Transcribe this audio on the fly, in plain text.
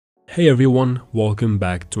Hey everyone, welcome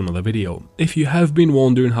back to another video. If you have been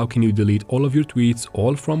wondering how can you delete all of your tweets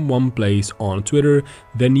all from one place on Twitter,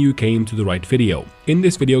 then you came to the right video. In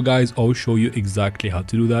this video guys, I'll show you exactly how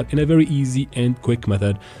to do that in a very easy and quick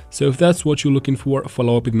method. So if that's what you're looking for,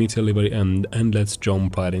 follow up with me till the very end and let's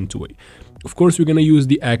jump right into it. Of course, we're going to use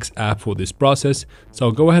the X app for this process.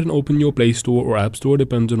 So go ahead and open your Play Store or App Store,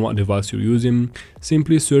 depends on what device you're using.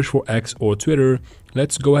 Simply search for X or Twitter.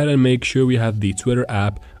 Let's go ahead and make sure we have the Twitter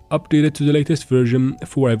app updated to the latest version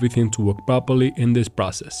for everything to work properly in this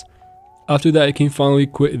process. After that, you can finally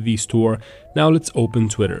quit the store. Now let's open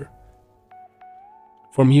Twitter.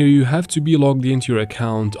 From here, you have to be logged into your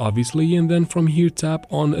account, obviously, and then from here, tap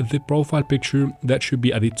on the profile picture that should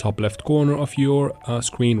be at the top left corner of your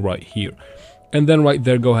screen right here. And then right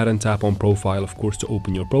there, go ahead and tap on profile, of course, to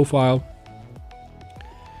open your profile.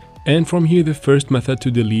 And from here, the first method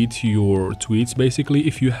to delete your tweets, basically,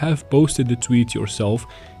 if you have posted the tweet yourself,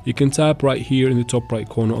 you can tap right here in the top right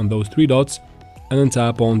corner on those three dots and then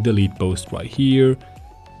tap on delete post right here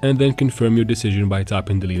and then confirm your decision by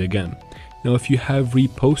tapping delete again. Now, if you have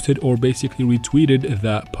reposted or basically retweeted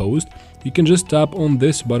that post, you can just tap on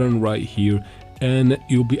this button right here and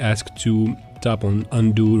you'll be asked to tap on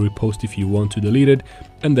undo repost if you want to delete it,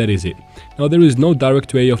 and that is it. Now, there is no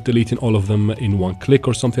direct way of deleting all of them in one click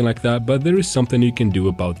or something like that, but there is something you can do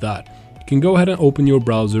about that. You can go ahead and open your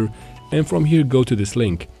browser and from here go to this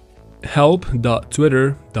link,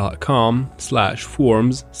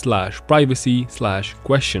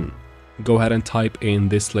 help.twitter.com/forms/privacy/question. Go ahead and type in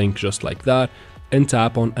this link just like that and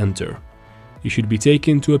tap on enter. You should be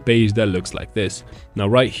taken to a page that looks like this. Now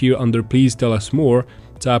right here under please tell us more,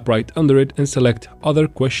 tap right under it and select other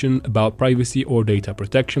question about privacy or data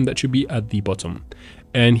protection that should be at the bottom.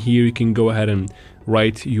 And here you can go ahead and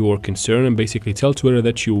write your concern and basically tell Twitter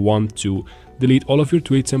that you want to delete all of your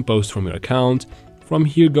tweets and posts from your account. From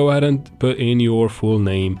here, go ahead and put in your full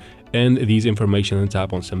name and these information and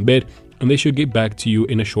tap on submit, and they should get back to you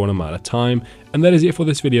in a short amount of time. And that is it for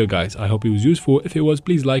this video guys. I hope it was useful. If it was,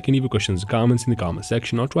 please like and leave your questions and comments in the comment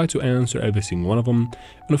section. I'll try to answer every single one of them,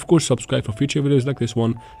 and of course subscribe for future videos like this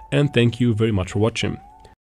one, and thank you very much for watching.